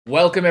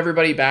Welcome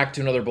everybody back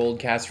to another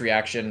BOLDcast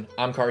reaction.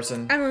 I'm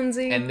Carson. I'm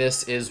Lindsay. And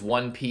this is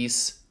One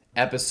Piece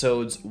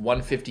episodes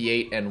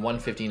 158 and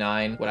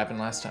 159. What happened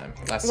last time?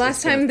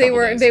 Last time they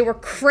were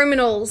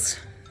criminals.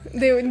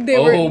 They were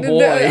oh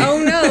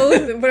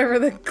no, whatever,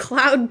 the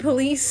cloud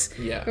police.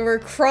 Yeah. They were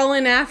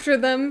crawling after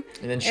them.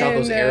 And then shot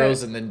those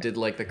arrows and then did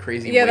like the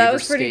crazy that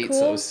was pretty skates.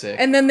 cool. That was sick.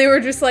 And then they were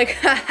just like,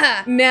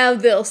 haha, now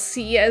they'll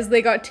see, as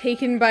they got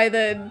taken by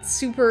the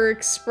Super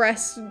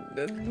Express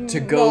to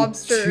go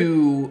lobster.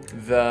 To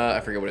the,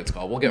 I forget what it's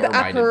called. We'll get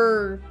reminded.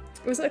 Upper,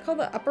 was it called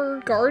the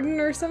Upper Garden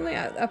or something?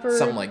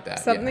 Something like that.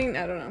 Something,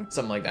 yeah. I don't know.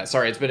 Something like that.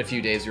 Sorry, it's been a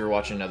few days. We were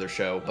watching another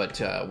show,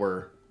 but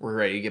we're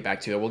ready to get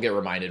back to it. We'll get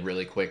reminded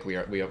really quick.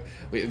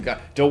 We've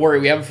got. Don't worry,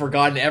 we haven't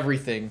forgotten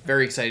everything.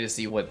 Very excited to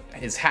see what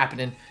is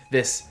happening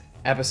this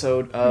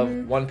episode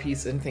of One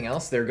Piece. Anything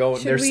else? They're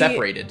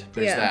separated.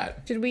 There's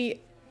that. Should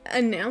we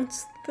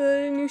announce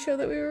the new show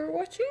that we were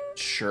watching?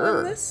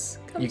 Sure.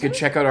 You could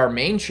check out our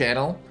main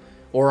channel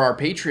or our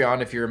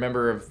Patreon if you're a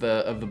member of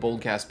the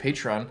BOLDcast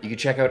Patreon. You can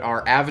check out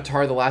our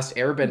Avatar: The Last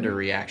Airbender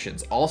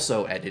reactions,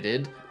 also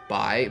edited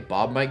by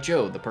Bob Mike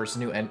Joe. The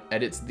person who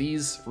edits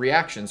these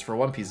reactions for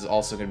One Piece is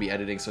also going to be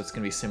editing, so it's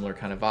going to be similar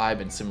kind of vibe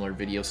and similar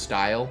video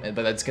style.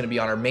 But that's going to be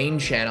on our main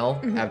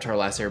channel, Avatar: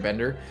 Last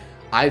Airbender.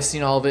 I've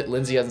seen all of it.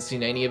 Lindsay hasn't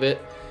seen any of it,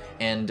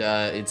 and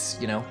it's,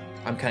 you know,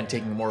 I'm kind of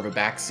taking more of a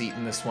back seat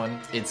in this one.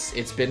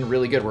 It's been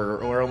really good.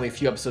 We're only a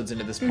few episodes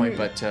into this point,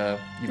 but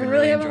you've been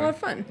really having a lot of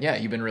fun. Yeah,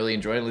 you've been really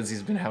enjoying it.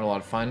 Lindsay's been having a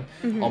lot of fun.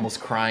 Almost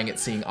crying at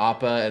seeing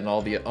Appa and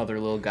all the other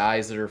little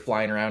guys that are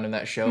flying around in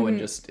that show, and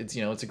just it's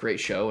a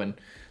great show. And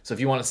so if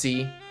you want to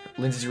see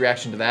Lindsay's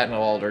reaction to that and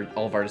all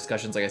of our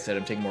discussions, like I said,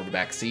 I'm taking more of a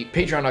back seat.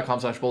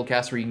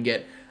 Patreon.com/BOLDcast, where you can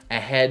get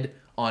ahead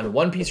on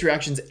One Piece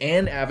reactions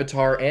and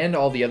Avatar and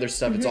all the other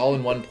stuff. It's all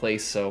in one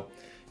place, so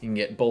you can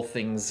get both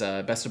things,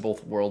 best of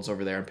both worlds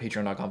over there on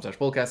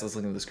Patreon.com/BOLDcast. That's linked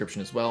in the description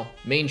as well.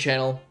 Main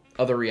channel,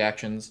 other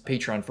reactions,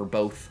 Patreon for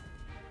both.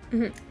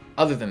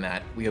 Other than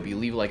that, we hope you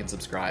leave a like and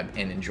subscribe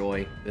and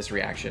enjoy this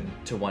reaction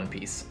to One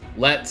Piece.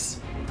 Let's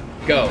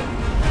go.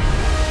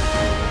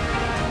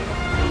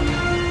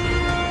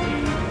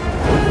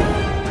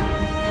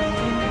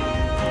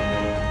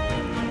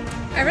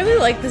 I really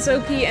like this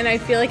OP, and I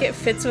feel like it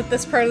fits with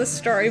this part of the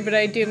story, but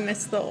I do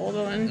miss the old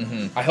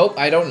one.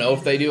 I don't know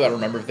if they do. I don't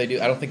remember if they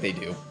do. I don't think they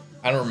do.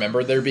 I don't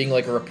remember there being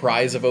like a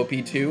reprise of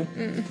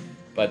OP2,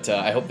 but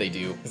I hope they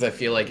do, because I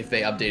feel like if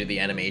they updated the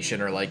animation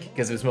or like,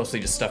 because it was mostly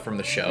just stuff from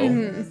the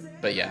show.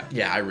 But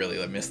yeah, I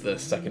really miss the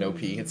second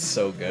OP. It's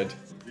so good.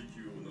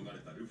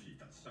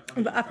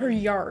 The Upper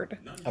Yard.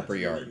 Upper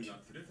Yard.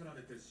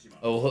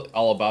 Oh,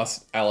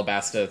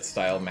 Alabasta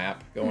style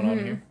map going on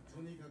here.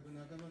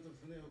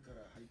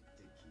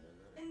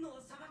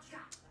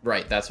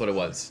 Right, that's what it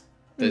was.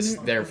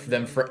 Their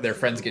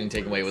friends getting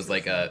taken away was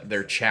like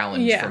their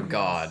challenge from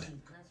God.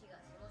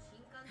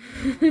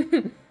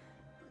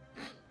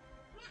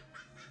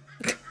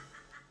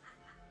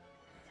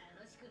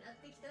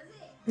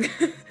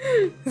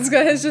 This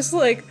guy is just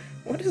like,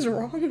 what is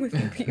wrong with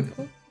you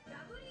people?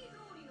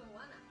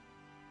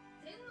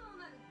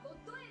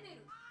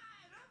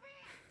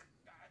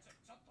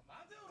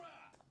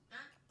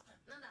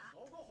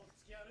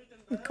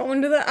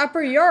 Going to the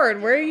Upper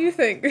Yard, where do you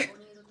think?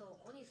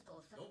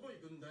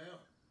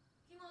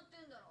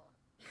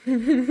 I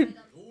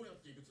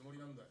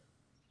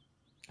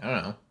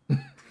don't know.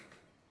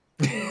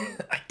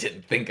 I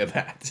didn't think of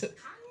that.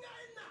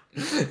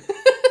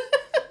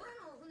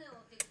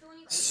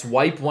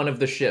 Swipe one of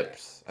the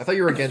ships. I thought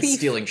you were against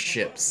stealing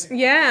ships.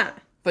 Yeah. I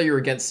thought you were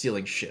against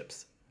stealing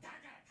ships.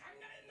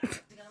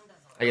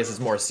 I guess it's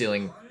more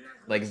stealing,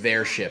 like,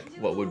 their ship,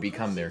 what would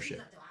become their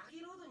ship.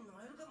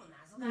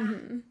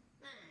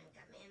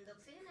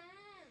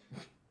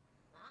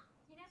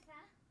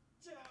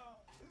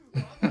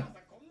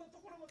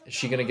 Is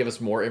she gonna give us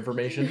more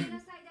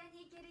information?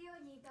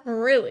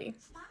 Really?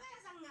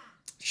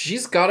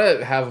 She's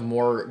gotta have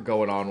more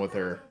going on with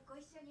her.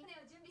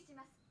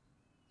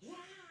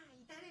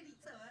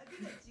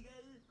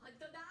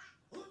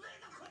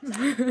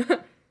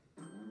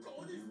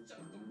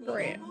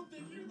 Great.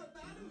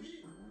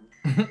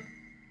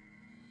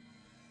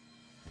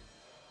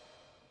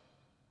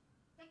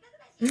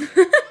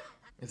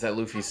 Is that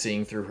Luffy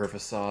seeing through her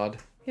facade?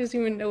 He doesn't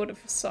even know what a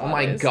facade is. Oh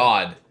my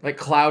god. Like,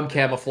 cloud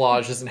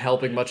camouflage isn't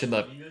helping much in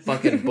the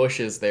fucking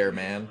bushes there,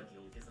 man.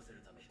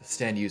 The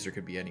stand user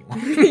could be anyone.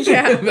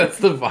 Yeah. That's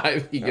the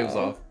vibe he gives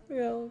off.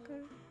 Yeah, okay.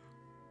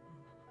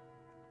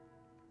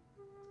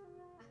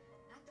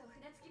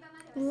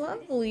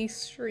 Lovely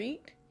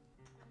street.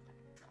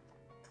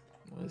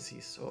 What is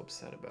he so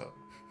upset about?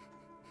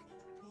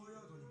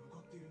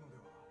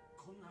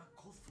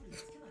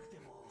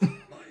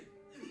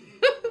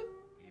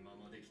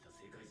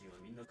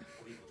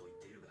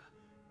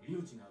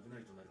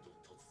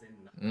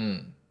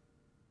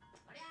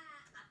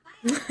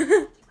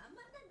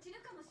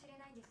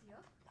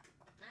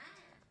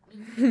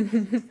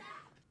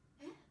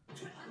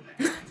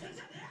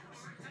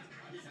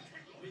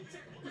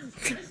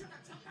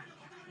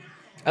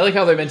 I like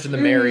how they mentioned the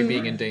Mary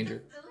being in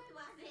danger.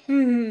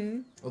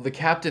 Well, the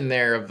captain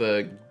there of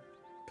the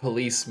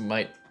police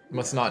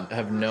must not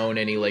have known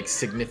any like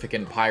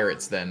significant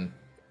pirates then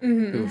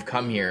who've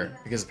come here,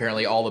 because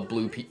apparently all the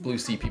blue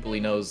sea people he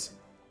knows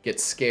get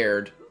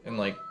scared and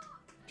like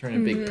turn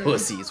into big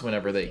pussies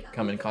whenever they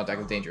come in contact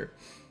with danger.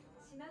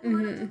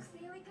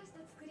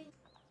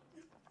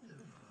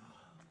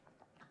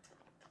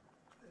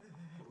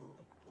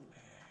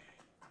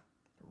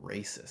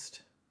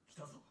 Racist.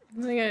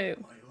 You're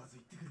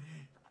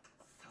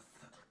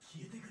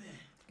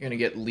gonna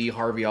get Lee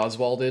Harvey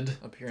Oswalded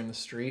up here in the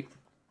street.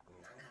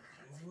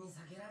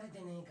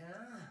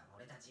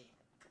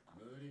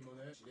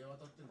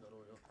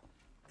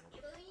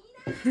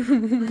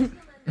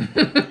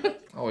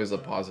 Always a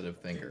positive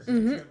thinker.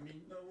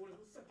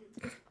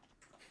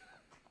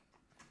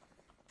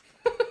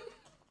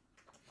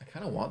 I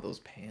kind of want those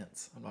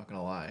pants, I'm not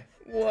gonna lie.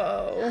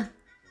 Whoa.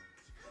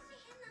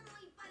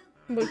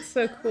 Looks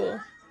so cool.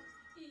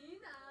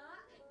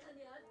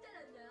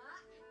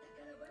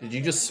 Did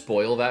you just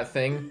spoil that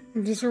thing?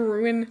 Just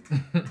ruin.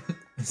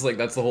 It's like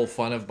that's the whole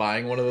fun of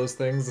buying one of those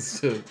things, is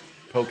to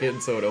poke it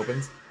and so it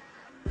opens.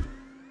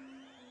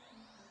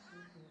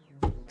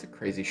 It's a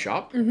crazy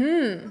shop.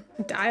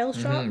 Dial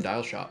shop?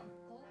 Dial shop.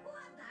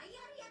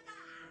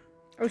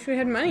 I wish we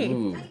had money.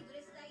 Ooh.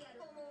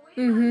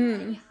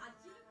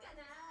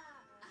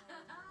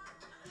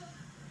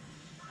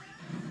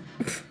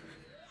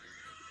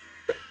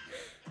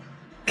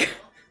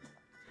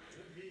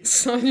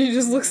 Sanji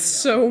just looks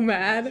so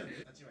mad.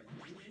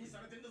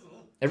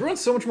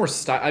 Everyone's so much more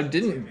I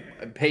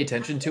didn't pay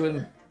attention to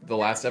in the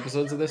last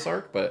episodes of this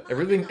arc, but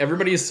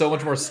everybody is so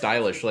much more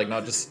stylish. Like,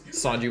 not just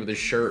Sanji with his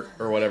shirt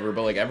or whatever,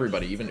 but like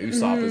everybody, even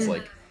Usopp is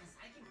like,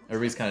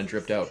 everybody's kind of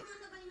dripped out.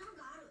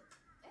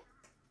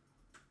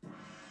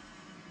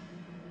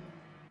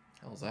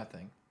 Hell's that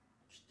thing?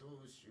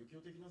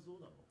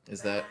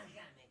 Is that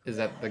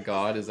the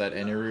god? Is that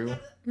Eneru?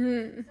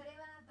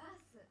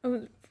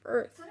 Oh,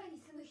 Earth.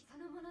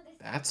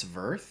 That's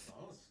Verth?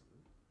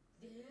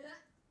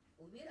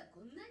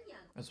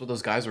 That's what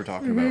those guys were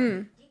talking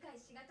about.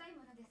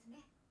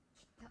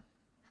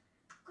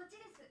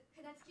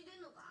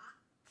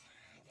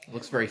 It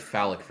looks very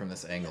phallic from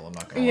this angle, I'm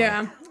not gonna lie.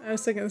 Yeah, I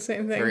was thinking the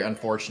same thing. Very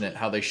unfortunate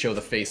how they show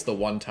the face the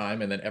one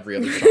time and then every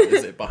other shot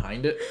is it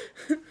behind it.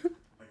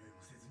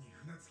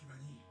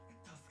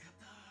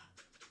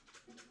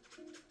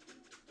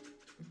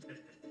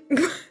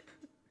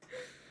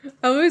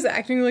 I'm always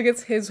acting like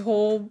it's his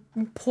whole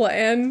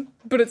plan,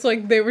 but it's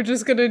like they were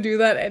just gonna do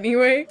that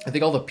anyway. I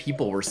think all the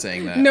people were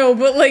saying that. No,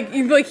 but like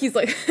he's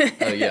like.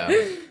 Oh yeah.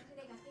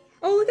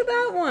 Oh, look at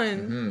that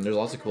one. There's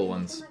lots of cool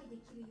ones.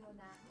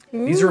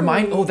 Ooh. These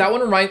remind. Oh, that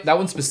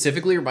one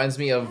specifically reminds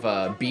me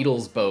of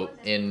Beetle's boat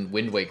in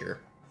Wind Waker.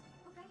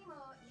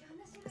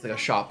 It's like a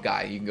shop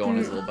guy. You can go on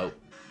his little boat.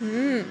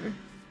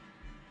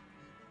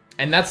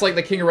 And that's like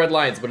the King of Red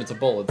Lions, but it's a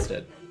bull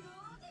instead.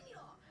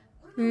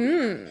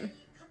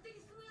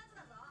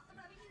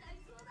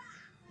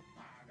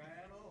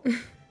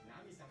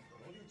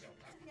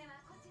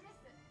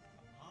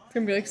 It's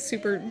gonna be like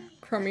super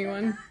crummy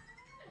one.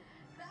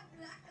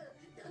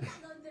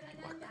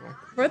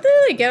 Where did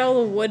they get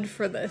all the wood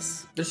for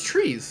this? There's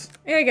trees.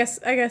 Yeah, I guess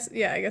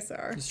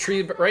there are. There's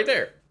trees right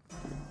there.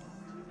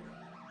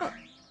 Oh,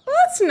 well,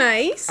 that's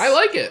nice. I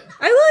like it.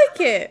 I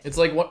like it. It's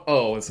like what?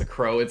 Oh, it's a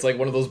crow. It's like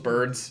one of those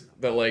birds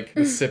that like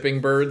the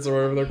sipping birds or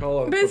whatever they're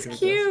called. But it's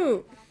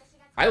cute.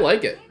 I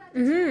like it.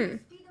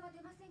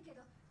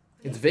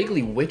 It's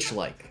vaguely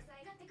witch-like.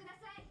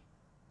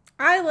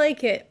 I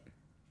like it.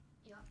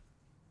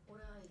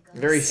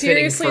 Very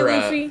Seriously,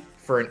 fitting Luffy?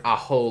 For an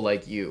aho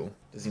like you.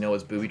 Does he know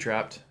it's booby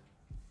trapped?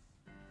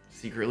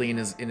 Secretly in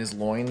his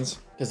loins?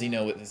 Does he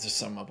know there's just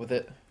something up with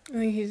it? I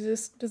think he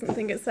just doesn't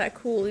think it's that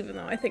cool, even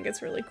though I think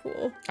it's really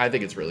cool. I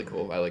think it's really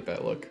cool. I like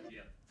that look.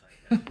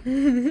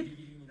 It's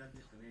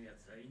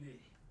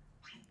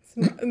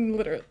not,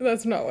 literally,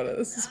 that's not what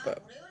this is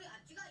about.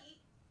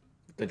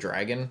 The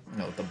dragon?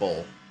 No, the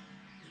bull.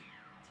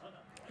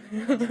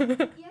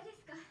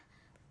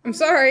 I'm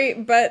sorry,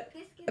 but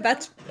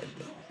that's.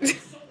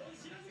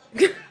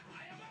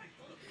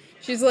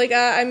 She's like,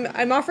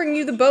 I'm offering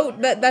you the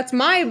boat. That's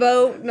my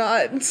boat,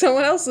 not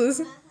someone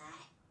else's.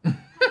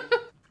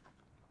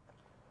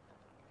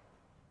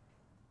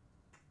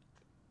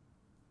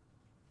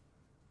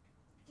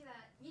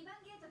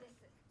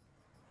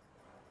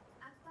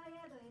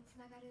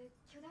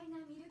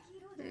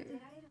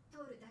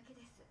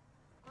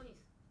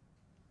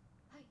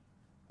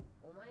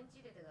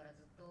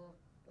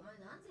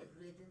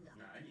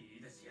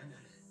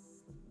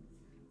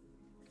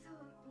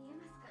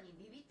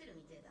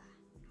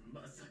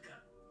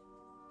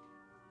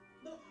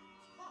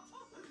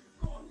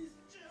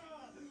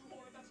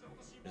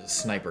 There's a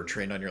sniper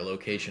trained on your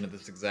location at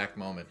this exact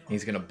moment.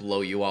 He's gonna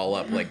blow you all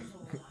up like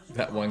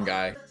that one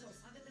guy.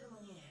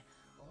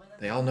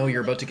 They all know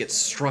you're about to get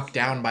struck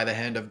down by the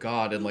hand of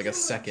God in like a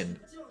second.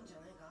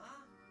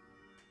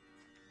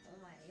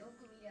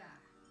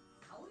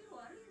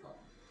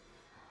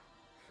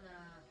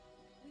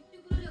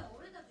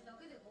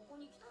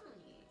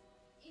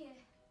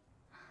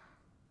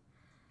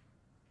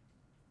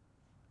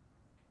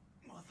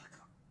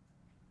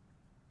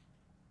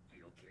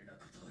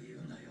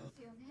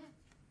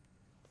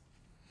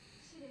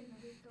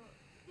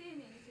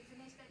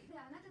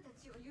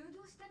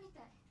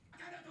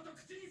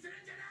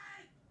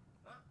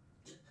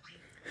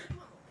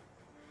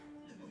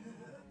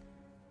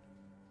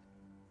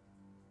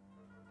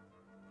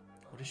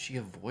 What is she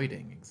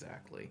avoiding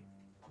exactly?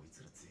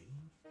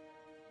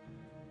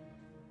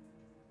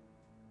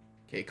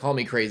 Okay, call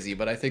me crazy,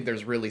 but I think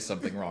there's really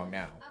something wrong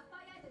now.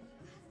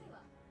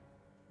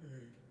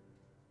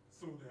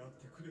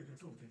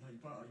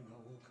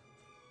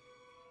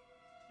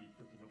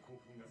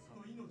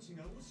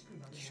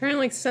 She's trying to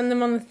like send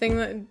them on the thing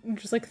that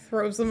just like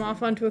throws them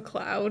off onto a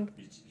cloud.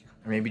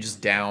 Or maybe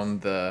just down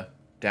to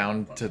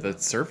the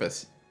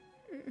surface.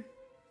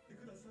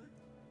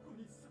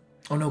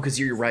 Oh no, because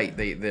you're right.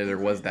 There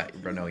was that.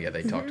 No, yeah,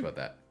 they talked about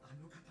that.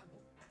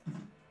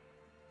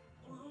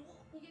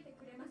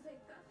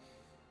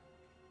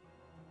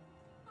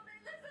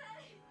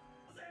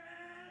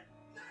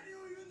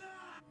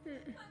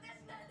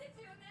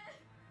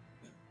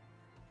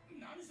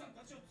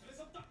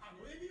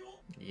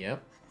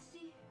 Yep.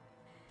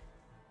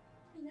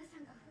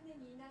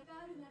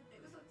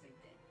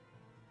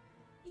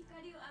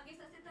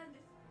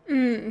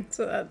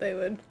 So that they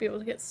would be able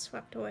to get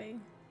swept away.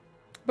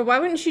 But why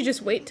wouldn't she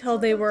just wait till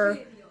they were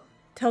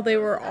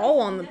all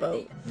on the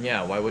boat?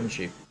 Yeah, why wouldn't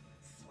she?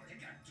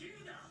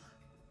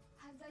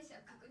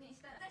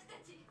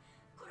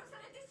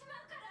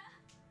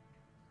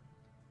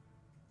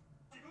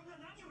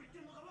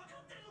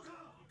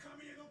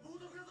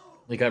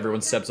 Like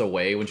everyone steps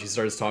away when she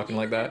starts talking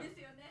like that.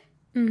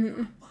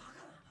 Mm-hmm.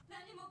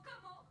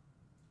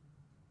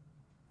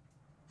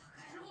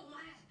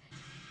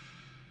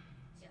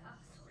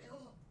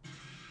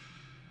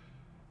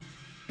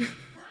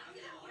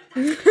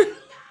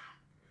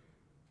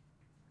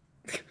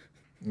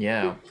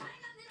 Yeah.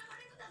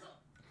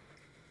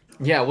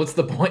 Yeah, what's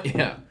the point?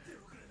 Yeah.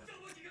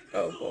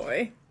 Oh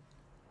boy.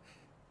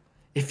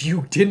 If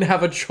you didn't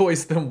have a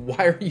choice, then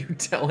why are you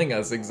telling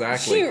us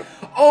exactly?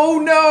 Oh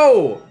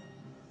no!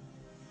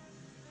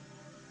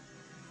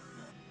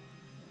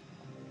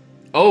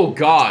 Oh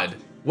god.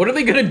 What are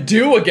they gonna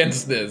do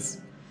against this?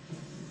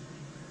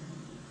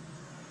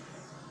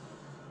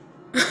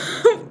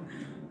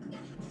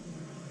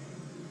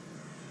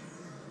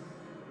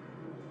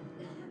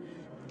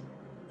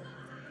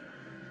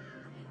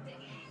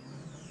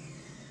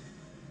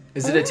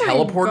 Is it a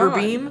teleporter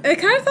beam? I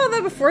kind of thought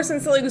that before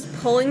since it like was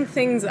pulling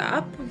things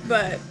up,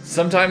 but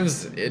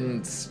sometimes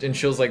in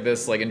shows like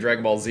this, like in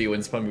Dragon Ball Z, when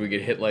SpongeBob would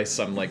get hit like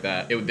something like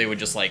that, they would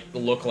just like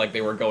look like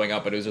they were going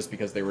up, but it was just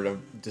because they were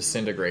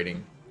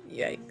disintegrating.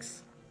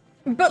 Yikes.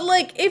 But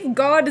like, if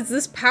God is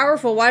this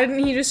powerful, why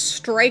didn't he just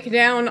strike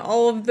down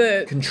all of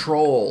the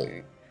control?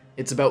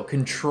 It's about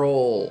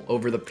control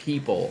over the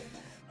people.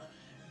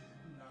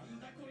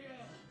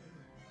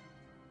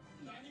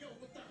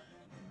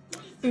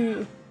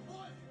 Mm.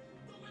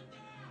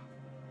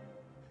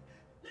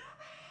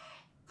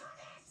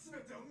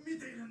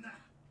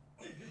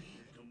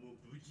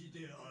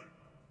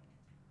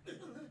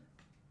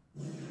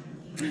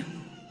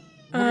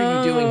 What are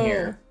you doing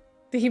here?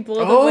 Did he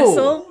blow the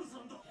whistle?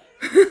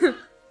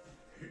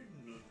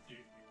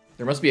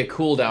 There must be a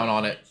cooldown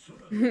on it.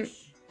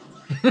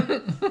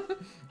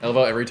 I love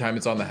how every time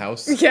it's on the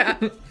house. Yeah.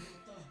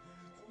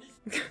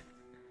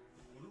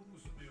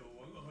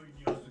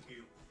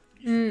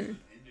 Mm.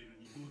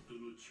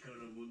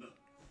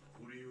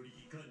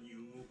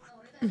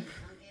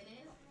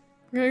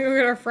 We're gonna go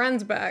get our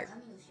friends back.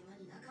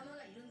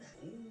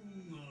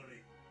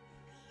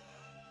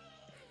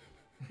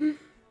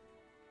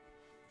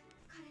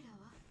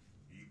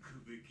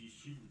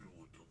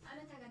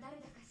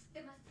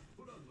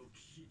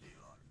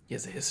 He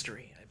has a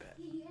history, I bet.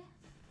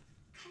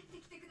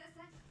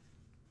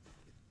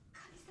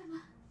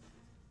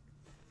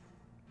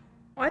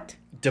 What?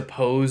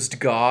 Deposed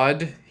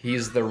god?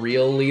 He's the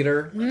real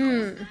leader?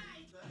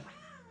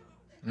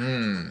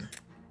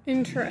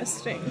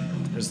 Interesting.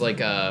 There's like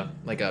a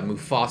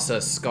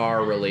Mufasa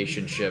Scar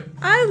relationship.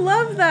 I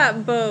love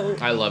that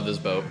boat. I love this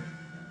boat.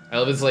 I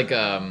love it's like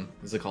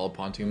is it called a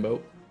pontoon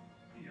boat?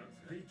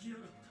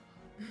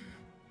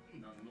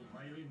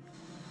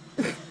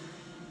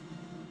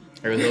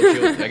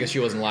 I guess she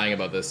wasn't lying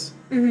about this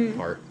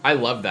part. I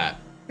love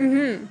that. I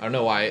don't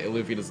know why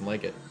Luffy doesn't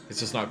like it. It's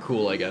just not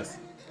cool, I guess.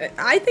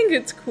 I think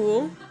it's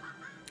cool.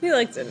 He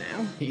likes it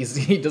now.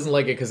 He doesn't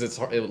like it because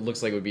it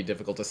looks like it would be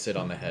difficult to sit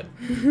on the head.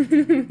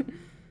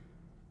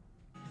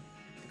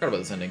 Forgot about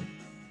this ending.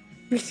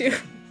 Me too.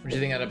 What did you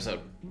think of that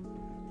episode?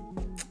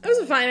 It was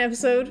a fine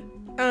episode.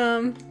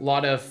 A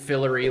lot of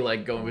fillery,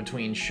 like going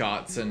between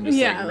shots and just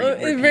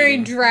a very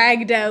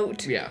dragged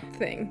out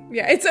thing.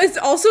 Yeah, it's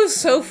also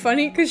so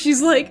funny because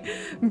she's like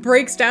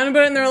breaks down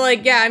about it, and they're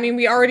like, yeah, I mean,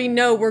 we already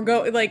know we're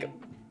going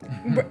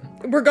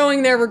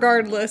there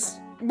regardless.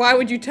 Why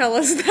would you tell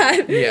us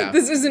that? Yeah,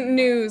 this isn't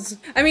news.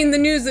 I mean, the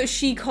news that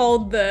she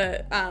called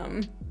the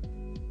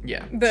she's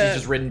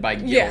just ridden by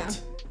guilt. Yeah.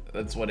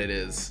 That's what it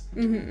is.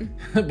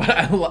 But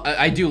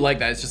I do like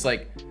that. It's just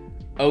like,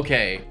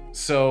 okay,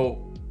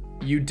 so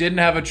You didn't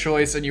have a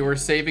choice, and you were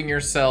saving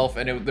yourself,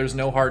 and there's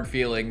no hard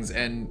feelings,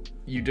 and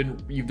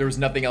there was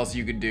nothing else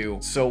you could do.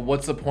 So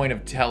what's the point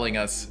of telling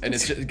us? And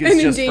it's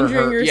just for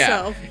her,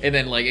 yourself. Yeah. And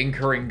then like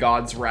incurring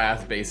God's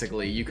wrath,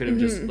 basically. You could have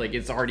just like,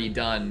 it's already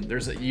done.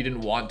 You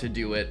didn't want to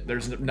do it.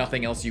 There's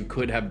nothing else you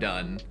could have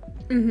done.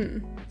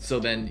 So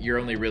then you're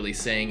only really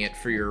saying it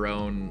for your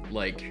own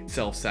like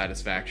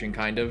self-satisfaction,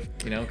 kind of,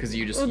 you know, because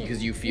you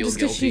feel just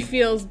guilty. She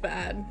feels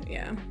bad,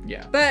 yeah.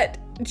 Yeah. But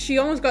she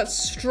almost got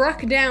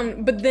struck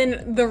down. But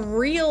then the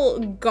real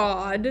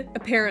God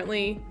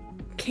apparently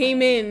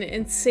came in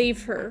and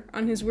saved her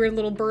on his weird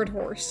little bird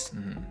horse.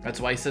 That's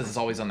why he says it's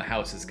always on the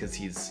house, is because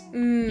he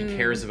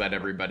cares about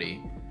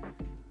everybody.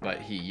 But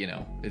he, you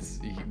know,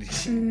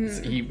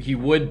 he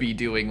would be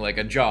doing like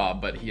a job,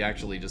 but he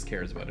actually just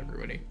cares about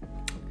everybody.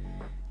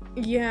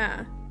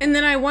 Yeah. And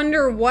then I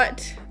wonder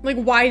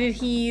why did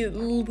he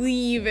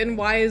leave, and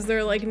why is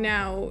there like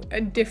now a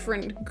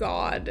different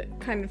god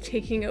kind of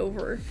taking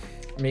over?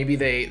 Maybe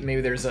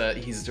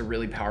he's a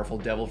really powerful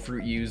devil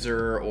fruit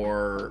user,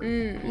 or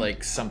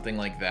like something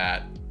like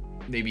that.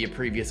 Maybe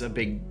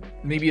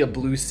maybe a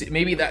blue sea.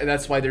 Maybe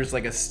that's why there's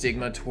like a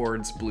stigma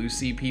towards blue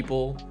sea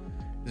people,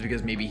 is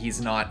because maybe he's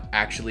not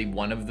actually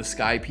one of the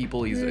sky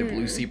people. He's a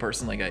blue sea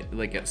person,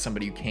 like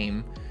somebody who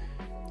came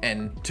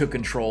and took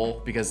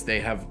control because they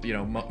have, you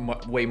know,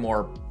 way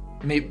more,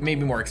 maybe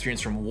more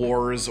experience from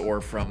wars or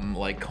from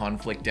like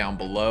conflict down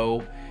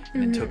below,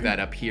 and then took that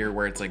up here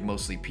where it's like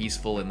mostly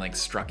peaceful and like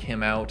struck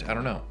him out. I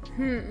don't know.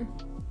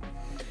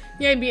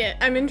 Yeah,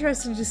 I'm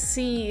interested to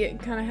see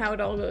kind of how it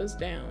all goes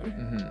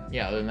down.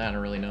 Yeah, other than that, I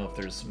don't really know if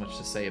there's much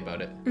to say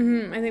about it.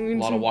 I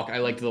think I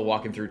liked the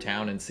walking through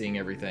town and seeing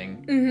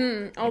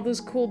everything. All those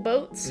cool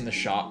boats. And the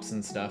shops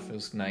and stuff. It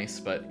was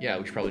nice, but yeah,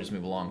 we should probably just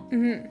move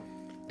along.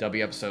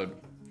 W episode.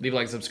 Leave a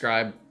like,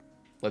 subscribe.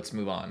 Let's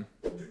move on.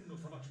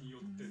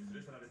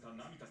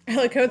 I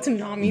like how it's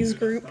Nami's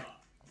group.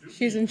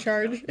 She's in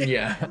charge.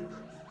 Yeah.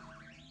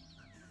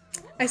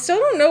 I still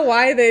don't know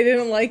why they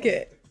didn't like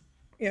it.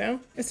 You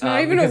know? It's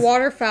not even a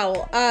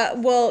waterfowl.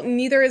 Well,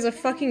 neither is a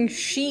fucking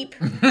sheep.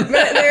 But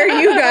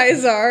there you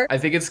guys are. I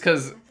think it's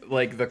because,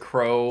 like, the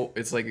crow,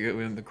 it's like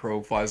when the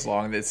crow flies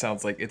along, it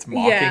sounds like it's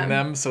mocking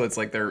them, so it's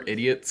like they're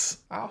idiots.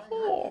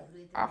 Aho!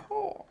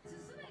 Aho!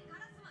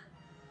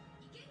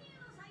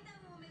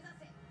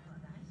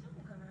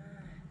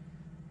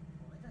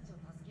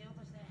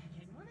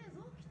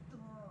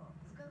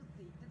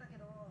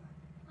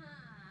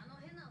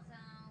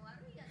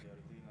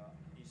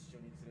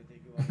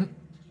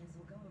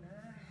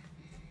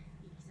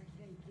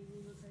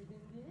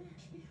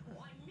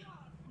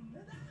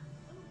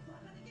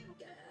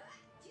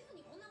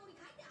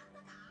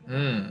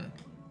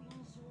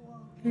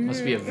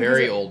 Must be a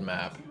very old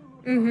map.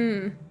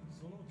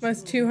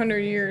 That's 200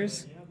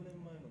 years.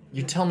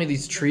 You tell me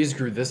these trees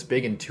grew this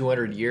big in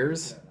 200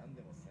 years?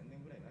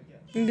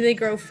 Maybe they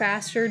grow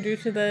faster due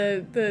to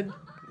the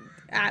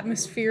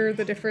atmosphere,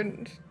 the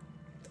different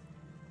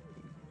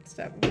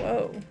stuff.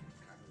 Whoa.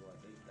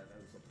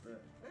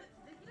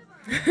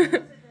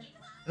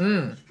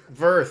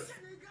 Verth.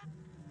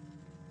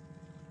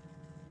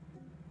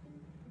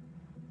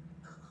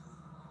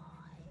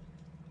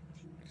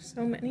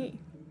 So many.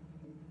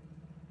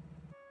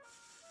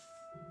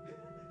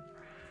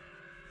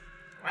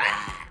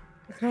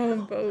 All the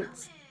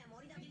boats.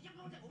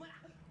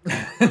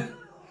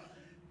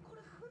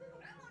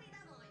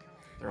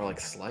 They're all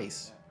like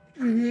sliced.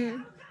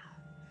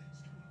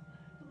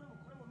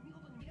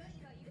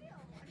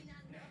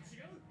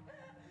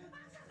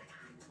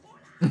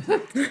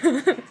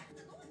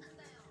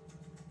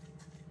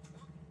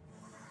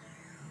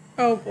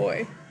 Oh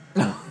boy.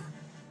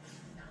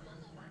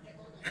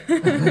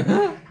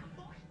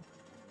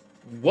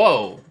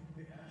 Whoa.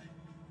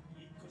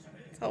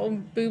 It's all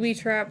booby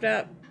trapped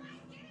up.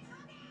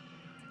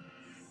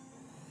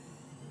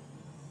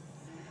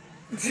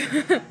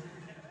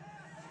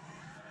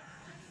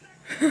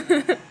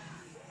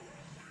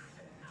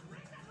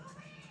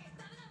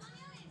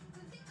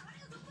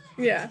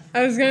 Yeah,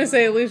 I was gonna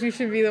say Luffy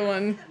should be the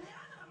one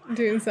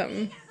doing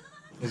something.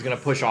 He's gonna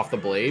push off the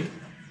blade?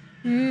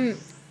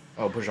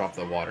 Oh, push off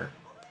the water.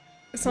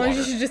 As long as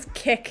you should just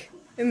kick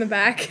in the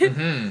back.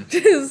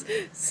 Just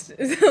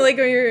like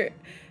when you're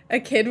a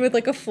kid with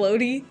like a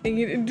floaty and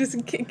you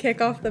just kick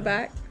off the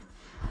back.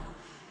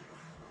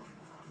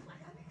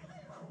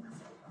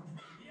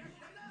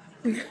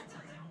 I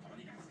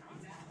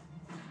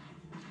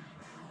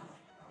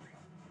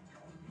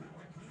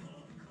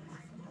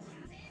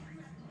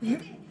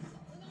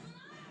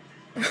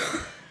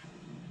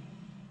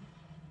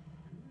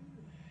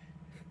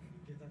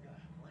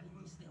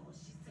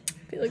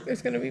feel like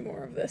there's gonna be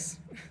more of this.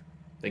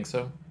 Think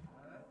so?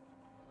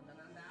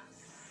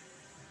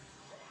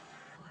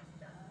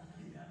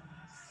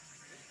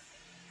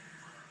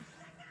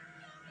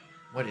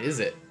 What is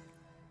it?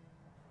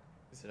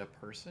 Is it a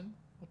person?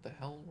 What the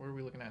hell? What are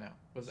we looking at now?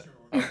 What is that?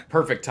 Oh,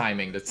 perfect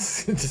timing to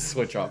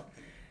switch off.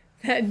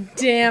 That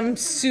damn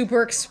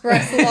Super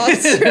Express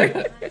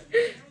lobster.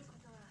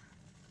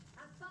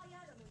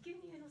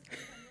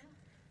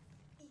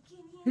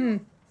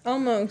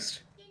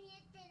 Almost.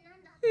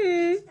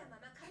 Hmm.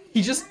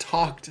 He just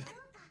talked.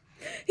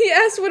 He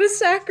asked what a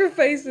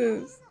sacrifice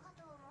is.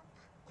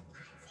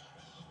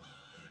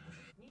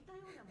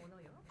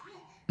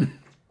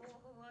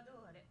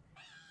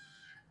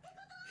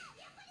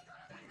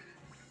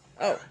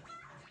 Oh.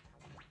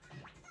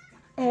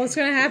 Oh, what's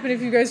gonna happen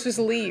if you guys just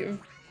leave?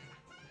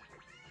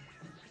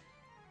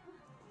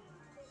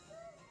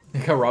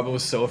 Like how Robin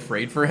was so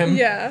afraid for him?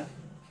 Yeah.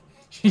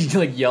 He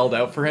like yelled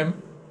out for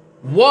him.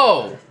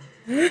 Whoa!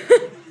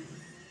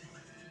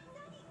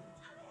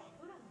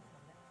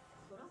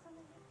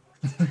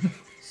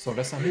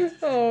 Sora-san?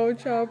 Oh,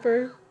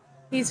 Chopper.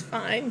 He's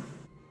fine.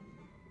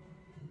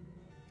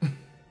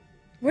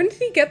 When did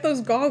he get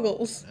those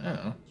goggles? I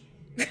don't know.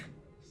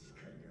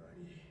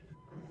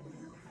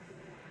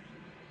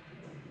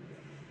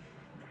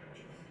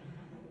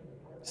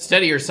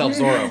 Steady yourself,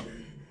 Zoro.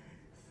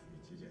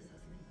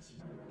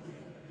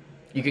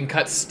 You can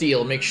cut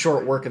steel, make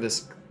short work of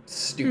this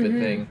stupid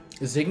thing.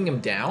 Is it taking him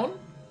down?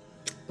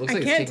 It looks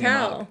like it's taking him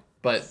up.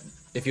 But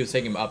if he was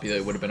taking him up,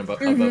 it would have been above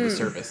the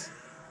surface.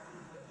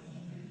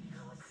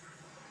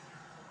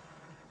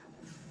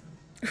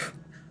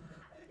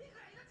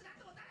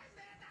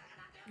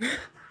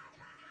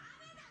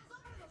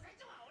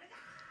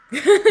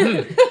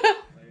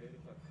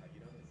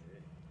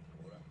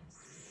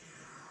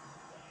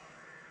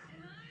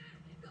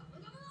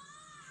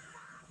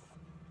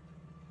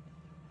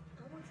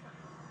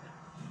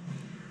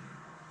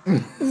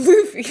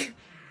 Luffy.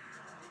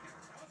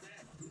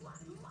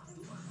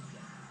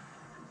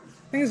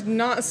 He's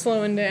not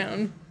slowing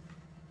down.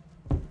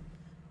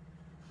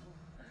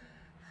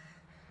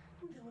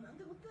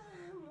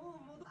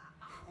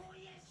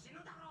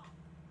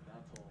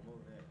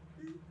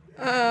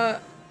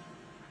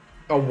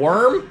 A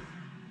worm?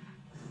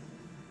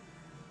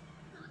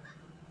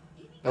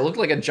 That looked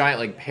like a giant,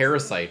 like,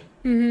 parasite.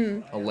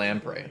 A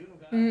lamprey.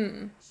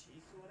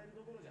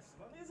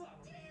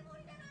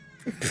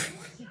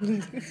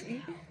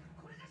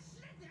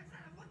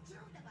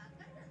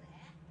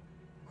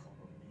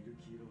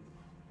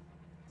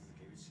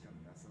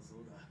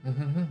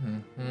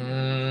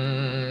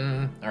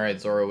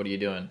 Alright, Zoro, what are you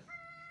doing?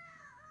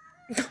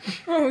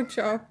 Oh,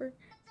 Chopper.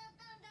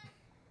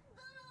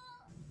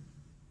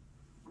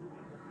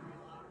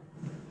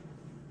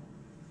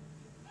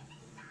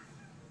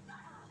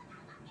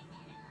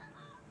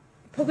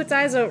 Poke its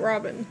eyes out,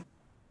 Robin.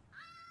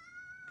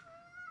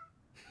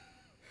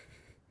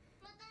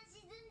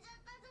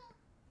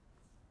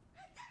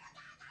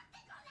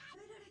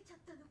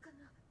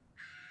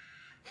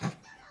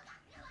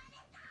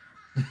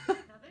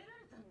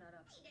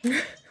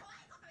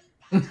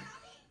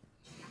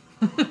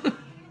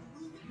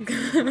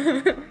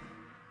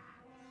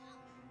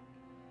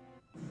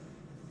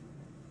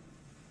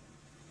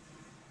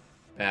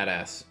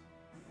 Badass.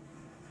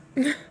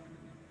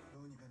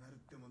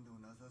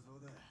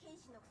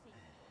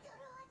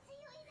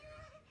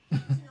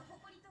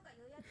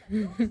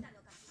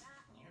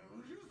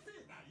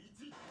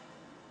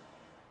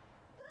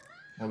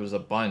 That was a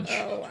bunch.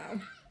 Oh, wow.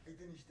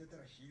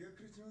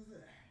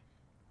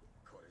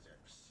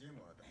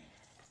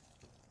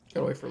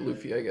 Gotta wait for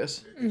Luffy, I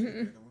guess.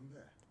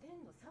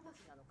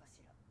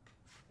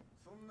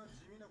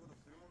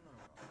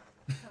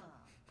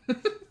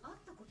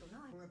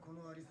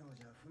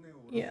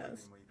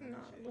 Yes.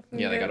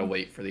 Yeah, they gotta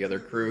wait for the other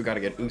crew. Gotta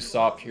get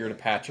Usopp here to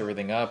patch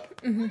everything up.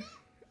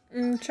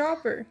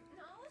 Chopper.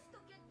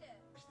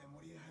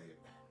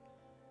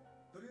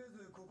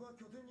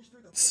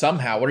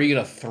 Somehow, what are you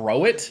gonna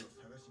throw it?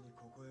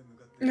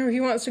 No, he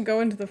wants to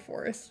go into the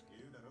forest.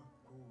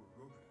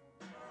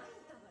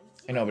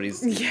 I know, but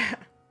he's... Yeah.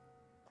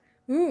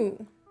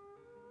 Ooh.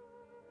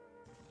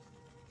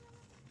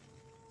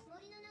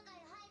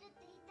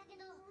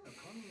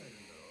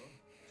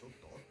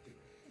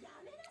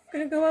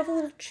 Gonna go have a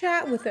little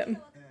chat with him.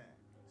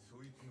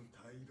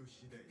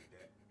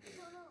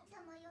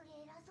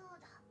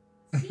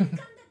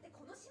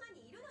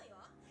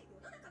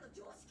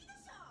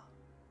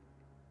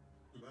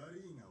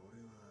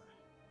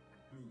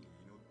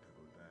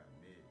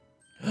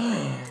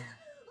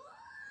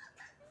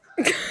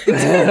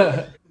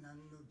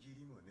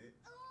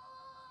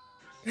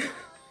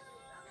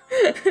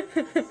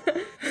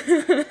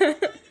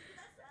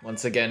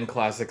 Once again,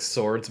 classic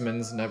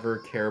swordsmans never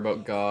care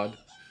about God.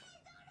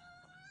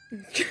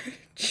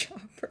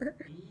 Chopper.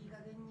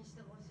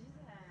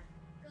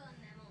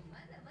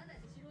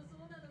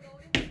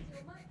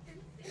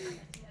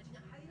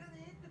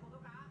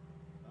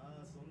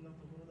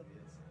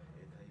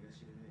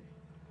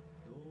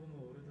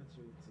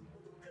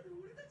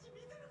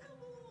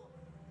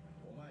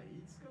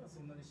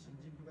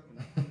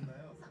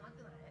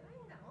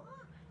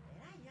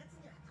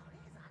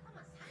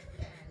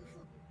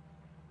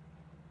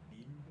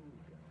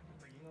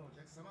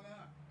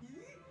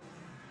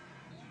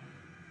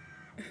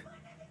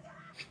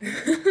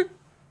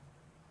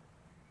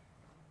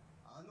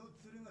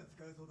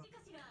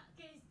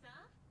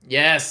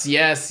 Yes,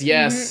 yes,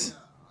 yes.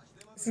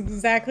 It's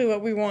exactly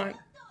what we want.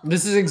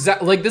 This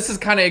is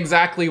kind of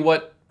exactly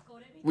what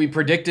we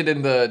predicted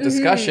in the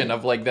discussion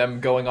of like them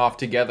going off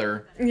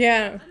together.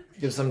 Yeah.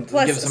 Give some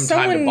Plus, time to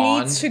someone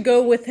bond. needs to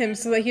go with him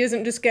so that he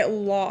doesn't just get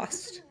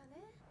lost.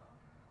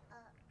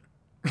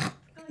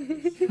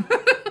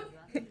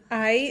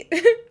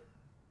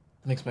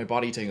 Makes my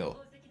body tingle.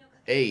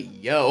 Hey,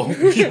 yo,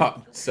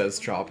 says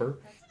Chopper.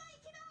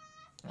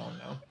 Oh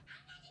no.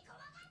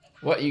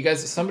 What, you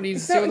guys, somebody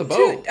needs to stay on the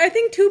boat. I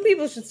think 2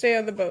 people should stay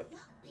on the boat.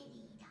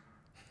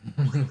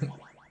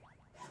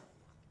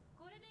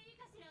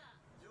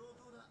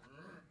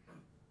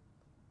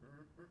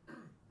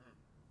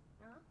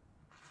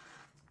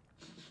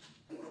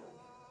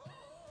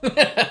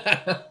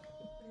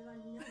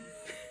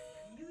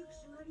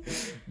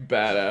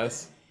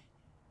 Badass.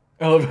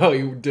 I love how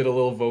you did a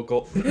little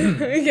vocal.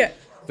 Yeah.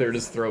 Cleared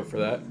his throat for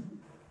that.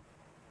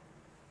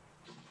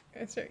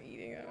 I start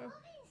eating them.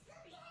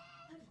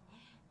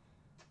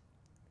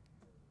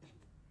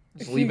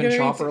 Just leaving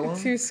Chopper alone?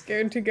 Too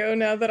scared to go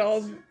now that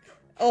all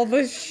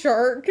the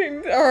shark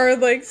are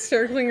like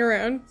circling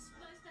around.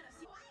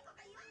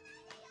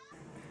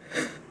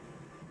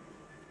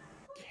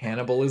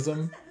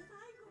 Cannibalism?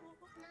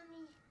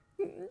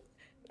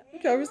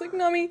 Chopper's like,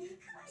 Nami,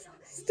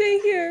 stay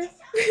here.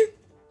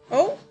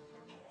 Oh.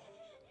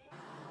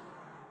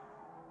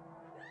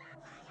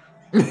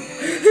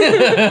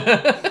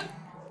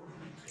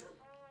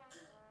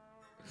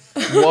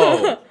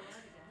 Whoa.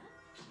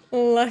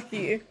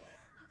 Lucky.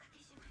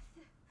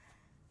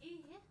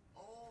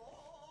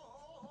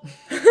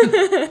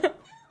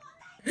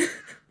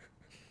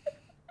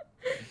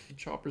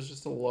 Chopper's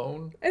just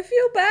alone. I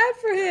feel bad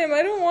for him.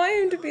 I don't want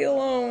him to be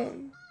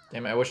alone.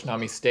 Damn it, I wish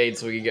Nami stayed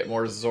so we could get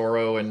more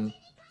Zoro and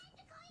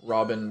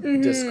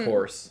Robin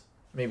discourse.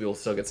 Maybe we'll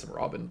still get some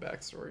Robin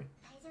backstory.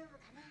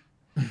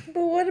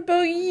 But what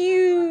about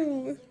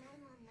you?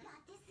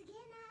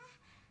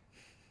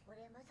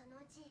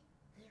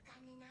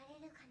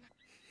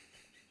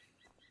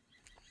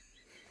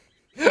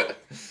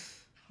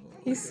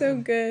 He's so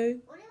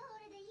good.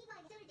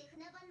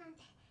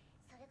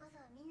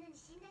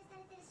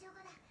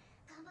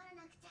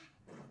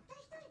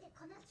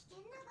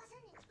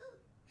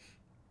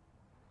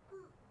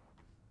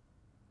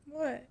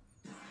 What?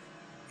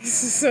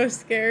 He's so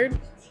scared.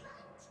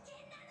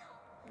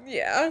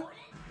 Yeah.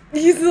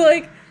 He's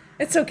like,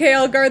 it's okay,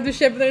 I'll guard the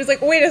ship. And then he's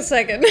like, wait a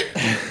second.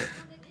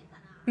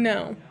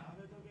 No.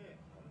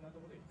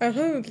 I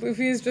thought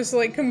Luffy is just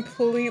like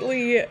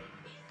completely...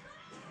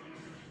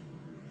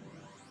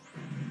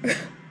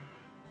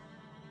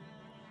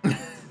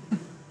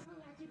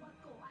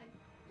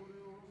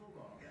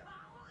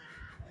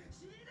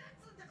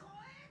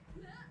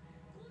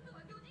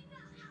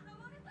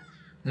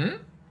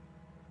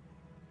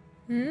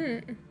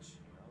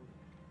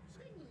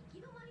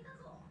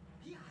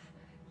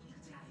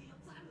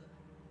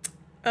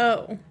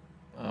 Oh.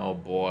 Oh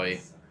boy.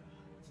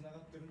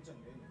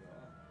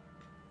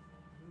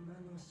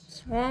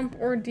 Swamp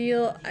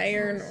ordeal,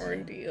 iron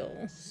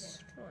ordeal,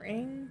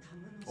 string?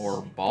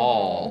 Or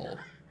ball.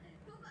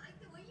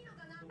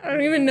 I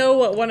don't even know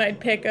what one I'd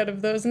pick out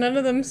of those. None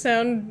of them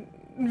sound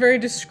very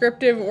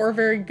descriptive or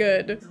very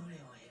good.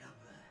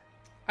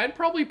 I'd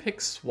probably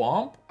pick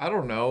swamp. I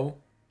don't know.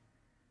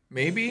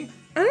 Maybe?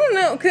 I don't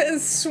know,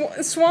 because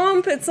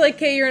swamp, it's like,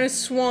 okay, you're in a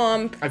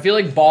swamp. I feel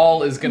like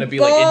ball is gonna be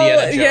like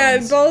Indiana Jones. Yeah,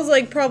 ball's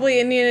like probably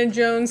Indiana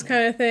Jones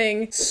kind of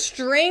thing.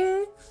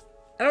 String?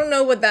 I don't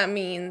know what that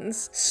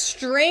means.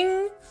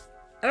 String?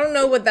 I don't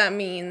know what that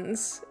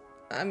means.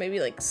 Maybe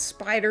like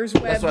spiders'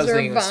 webs That's what I was or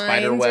thinking, vines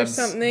spider webs,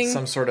 or something.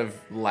 some sort of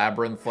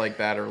labyrinth like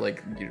that, or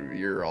like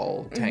you're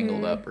all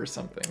tangled up or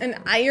something.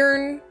 An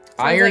iron?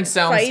 Iron like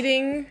sounds...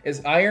 fighting?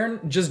 Is iron,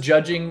 just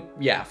judging,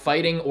 yeah,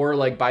 fighting, or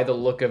like by the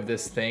look of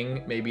this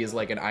thing, maybe is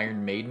like an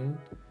Iron Maiden.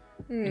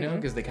 You know,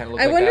 because they kind of look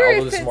like that,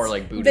 although this is more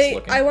like Buddhist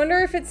looking. I wonder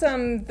if it's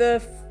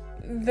the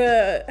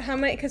how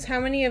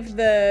many of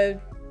the,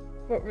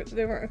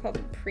 they weren't called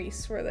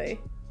priests, were they?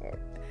 Or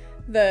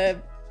the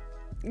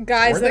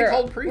guys Weren't that they are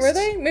called priests? Were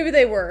they? Maybe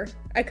they were.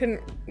 I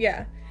couldn't.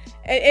 Yeah.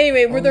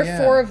 Anyway, were there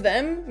 4 of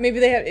them? Maybe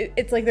they have.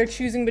 It's like they're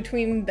choosing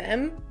between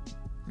them.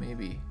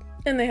 Maybe.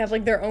 And they have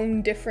like their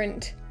own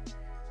different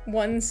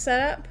ones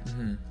set up.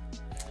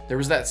 There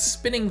was that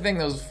spinning thing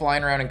that was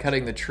flying around and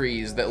cutting the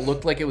trees that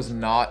looked like it was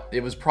not.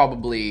 It was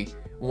probably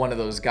one of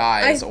those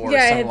guys or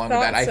something along with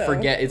that. I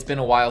forget. It's been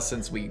a while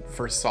since we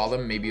first saw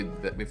them. Maybe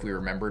if we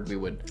remembered, we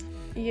would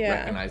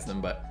recognize them.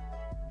 But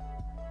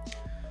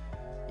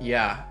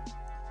yeah.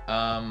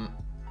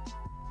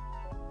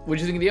 What did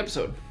you think of the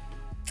episode?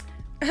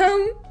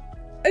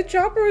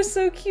 Chopper was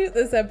so cute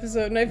this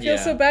episode, and I feel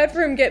so bad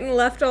for him getting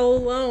left all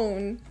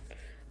alone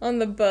on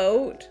the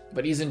boat.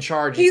 But he's in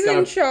charge. He's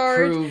in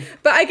charge.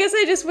 But I guess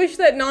I just wish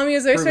that Nami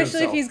was there,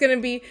 especially if he's gonna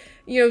be,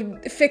 you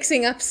know,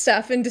 fixing up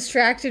stuff and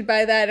distracted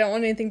by that. I don't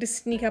want anything to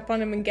sneak up on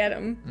him and get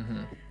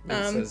him. He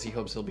says he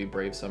hopes he'll be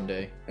brave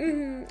someday.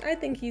 I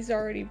think he's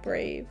already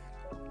brave.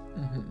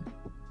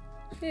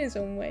 In his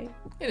own way.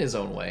 In his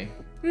own way.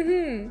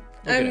 I'm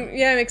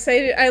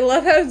excited. I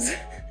love how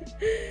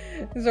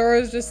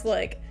Zoro's just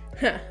like,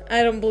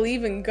 I don't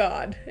believe in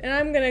God, and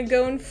I'm gonna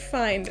go and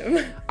find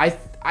him.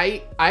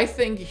 I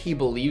think he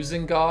believes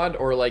in God,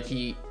 or like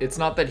it's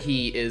not that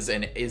he is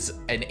an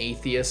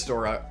atheist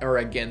or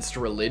against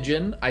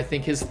religion. I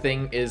think his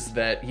thing is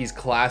that he's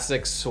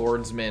classic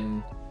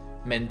swordsman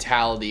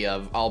mentality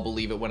of I'll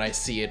believe it when I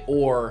see it,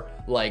 or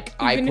like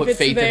Even I put if it's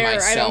faith there, in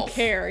myself. I don't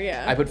care,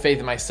 yeah. I put faith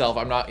in myself.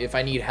 if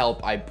I need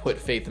help, I put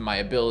faith in my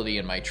ability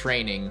and my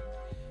training,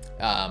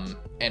 and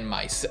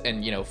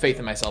faith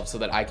in myself so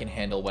that I can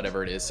handle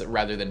whatever it is,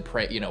 rather than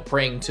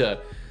praying to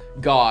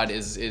God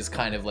is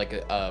kind of like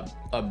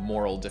a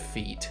moral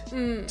defeat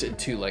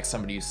to like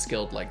somebody who's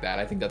skilled like that.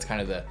 I think that's kind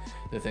of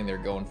the thing they're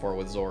going for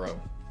with Zoro.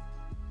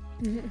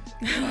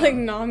 Like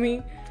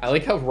Nami. I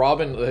like how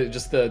Robin,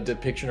 just the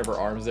depiction of her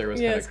arms there was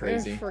kind of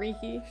crazy. Kind of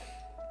freaky.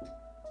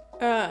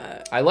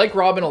 I like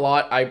Robin a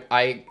lot.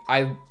 I'm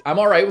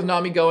all right with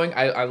Nami going.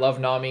 I love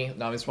Nami.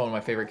 Nami's one of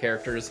my favorite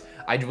characters.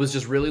 I was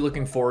just really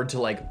looking forward to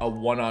like a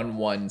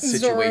one-on-one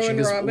situation,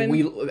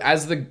 because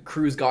as the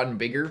crew's gotten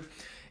bigger,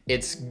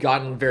 it's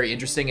gotten very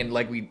interesting, and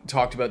like we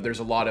talked about, there's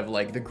a lot of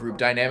like the group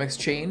dynamics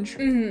change,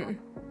 and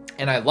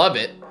I love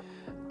it.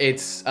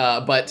 It's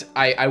but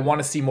I want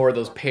to see more of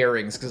those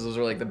pairings, because those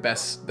are like the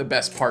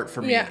best part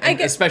for me. Yeah,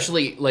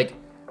 especially like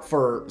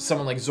for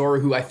someone like Zoro,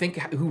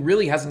 who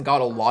really hasn't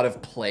got a lot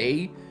of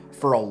play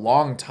for a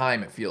long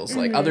time, it feels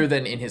like, other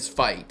than in his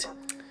fight.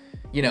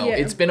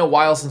 It's been a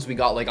while since we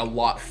got like a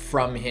lot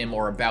from him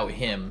or about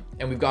him,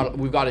 and we've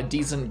got a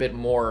decent bit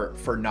more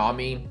for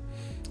Nami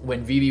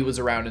when Vivi was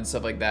around and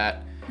stuff like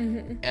that.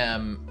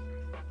 And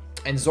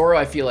Zoro,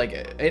 I feel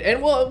like,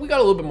 and well, we got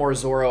a little bit more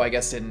Zoro, I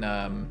guess, in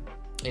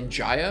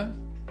Jaya.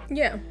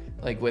 Yeah.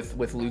 Like with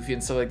Luffy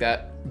and stuff like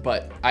that.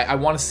 But I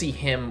want to see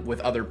him with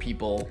other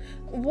people.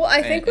 Well,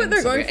 I think what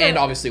they're going for, and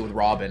obviously with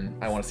Robin,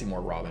 I want to see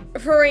more Robin.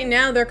 For right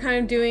now, they're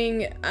kind of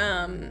doing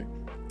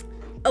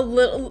a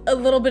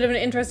little bit of an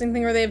interesting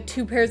thing where they have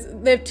two pairs.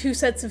 They have two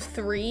sets of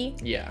 3.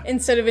 Yeah.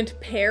 Instead of into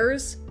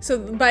pairs. So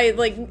by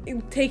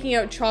like taking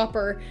out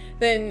Chopper,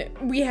 then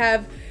we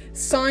have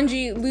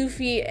Sanji,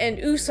 Luffy, and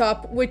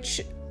Usopp,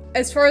 which,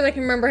 as far as I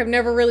can remember, have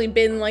never really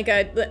been like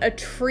a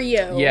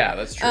trio. Yeah,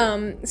 that's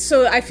true.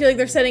 So I feel like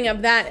they're setting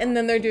up that, and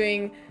then they're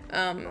doing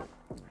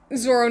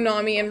Zoro,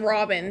 Nami, and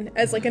Robin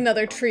as like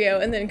another trio,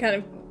 and then kind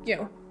of,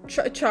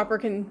 Chopper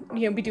can,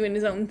 be doing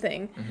his own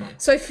thing.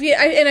 So I feel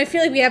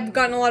like we have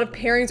gotten a lot of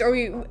pairings,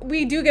 or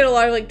we do get a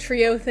lot of like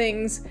trio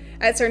things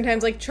at certain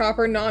times, like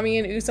Chopper, Nami,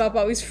 and Usopp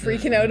always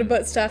freaking out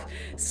about stuff.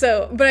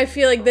 So, but I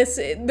feel like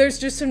there's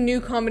just some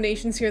new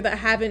combinations here that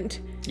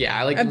haven't. Yeah,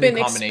 I like the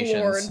new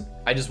combinations.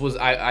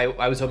 Explored.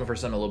 I was hoping for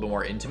something a little bit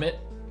more intimate,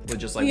 with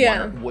just like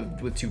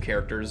with 2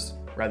 characters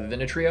rather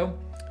than a trio.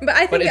 But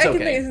I think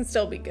it can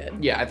still be good.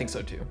 Yeah, I think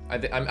so too.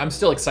 I'm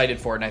still excited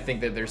for it, and I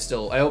think that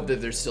I hope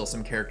that there's still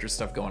some character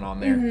stuff going on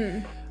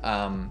there.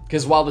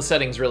 Because while the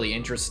setting's really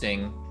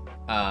interesting,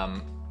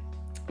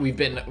 we've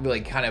been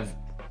like kind of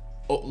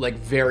like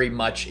very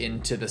much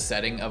into the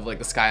setting of like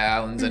the Sky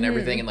Islands and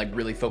everything, and like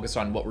really focused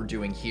on what we're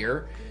doing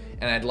here.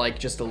 And I'd like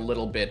just a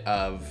little bit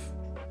of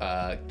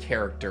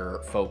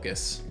character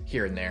focus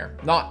here and there.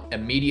 Not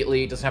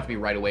immediately, it doesn't have to be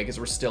right away, because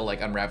we're still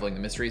like unraveling the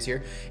mysteries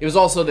here. It was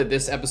also that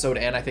this episode,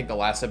 and I think the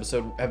last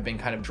episode, have been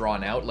kind of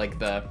drawn out. Like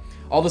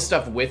all the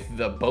stuff with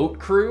the boat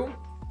crew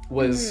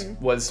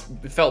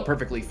felt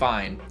perfectly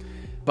fine,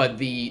 but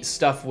the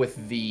stuff with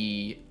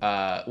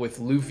with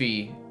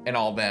Luffy and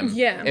all them,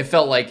 it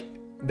felt like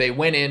they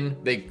went in,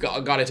 they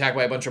got attacked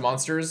by a bunch of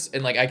monsters,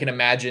 and like I can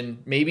imagine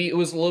maybe it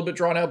was a little bit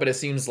drawn out, but it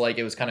seems like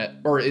it was kind of,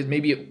 or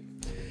maybe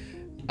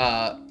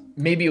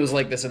it was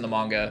like this in the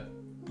manga,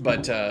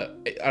 but I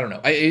don't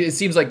know. It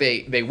seems like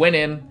they went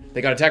in,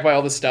 they got attacked by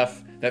all this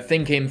stuff, that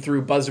thing came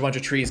through, buzzed a bunch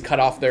of trees, cut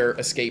off their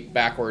escape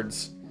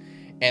backwards,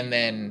 and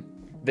then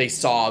they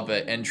saw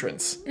the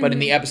entrance. But in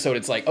the episode,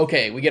 it's like,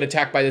 okay, we get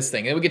attacked by this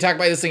thing, and we get attacked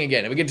by this thing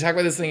again, and we get attacked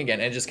by this thing again,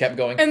 and it just kept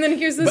going. And then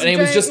here's this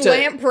giant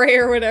lamprey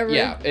or whatever.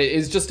 Yeah,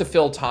 it's just to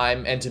fill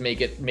time and to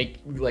make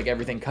like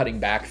everything cutting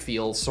back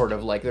feel sort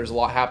of like there's a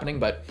lot happening,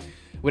 but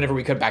whenever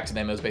we cut back to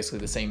them, it was basically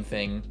the same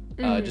thing,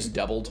 just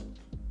doubled.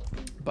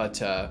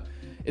 But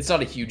it's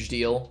not a huge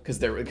deal, because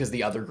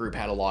the other group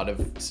had a lot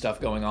of stuff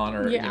going on,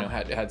 or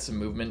had some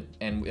movement,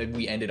 and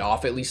we ended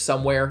off at least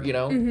somewhere.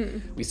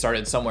 We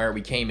started somewhere,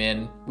 we came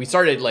in, we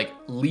started like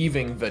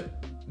leaving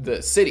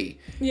the city,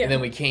 and then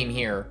we came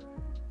here,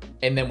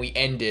 and then we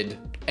ended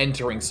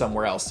entering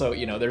somewhere else. So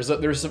there's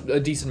a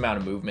decent amount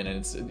of movement, and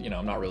it's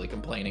I'm not really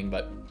complaining,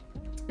 but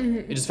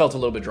it just felt a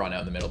little bit drawn out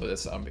in the middle. But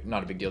it's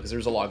not a big deal, because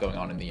there's a lot going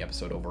on in the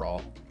episode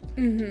overall.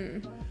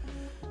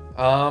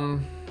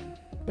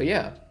 But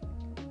yeah,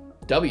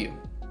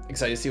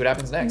 excited to see what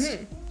happens next.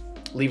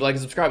 Leave a like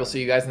and subscribe. We'll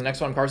see you guys in the next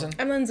one. Carson.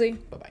 I'm Lindsay.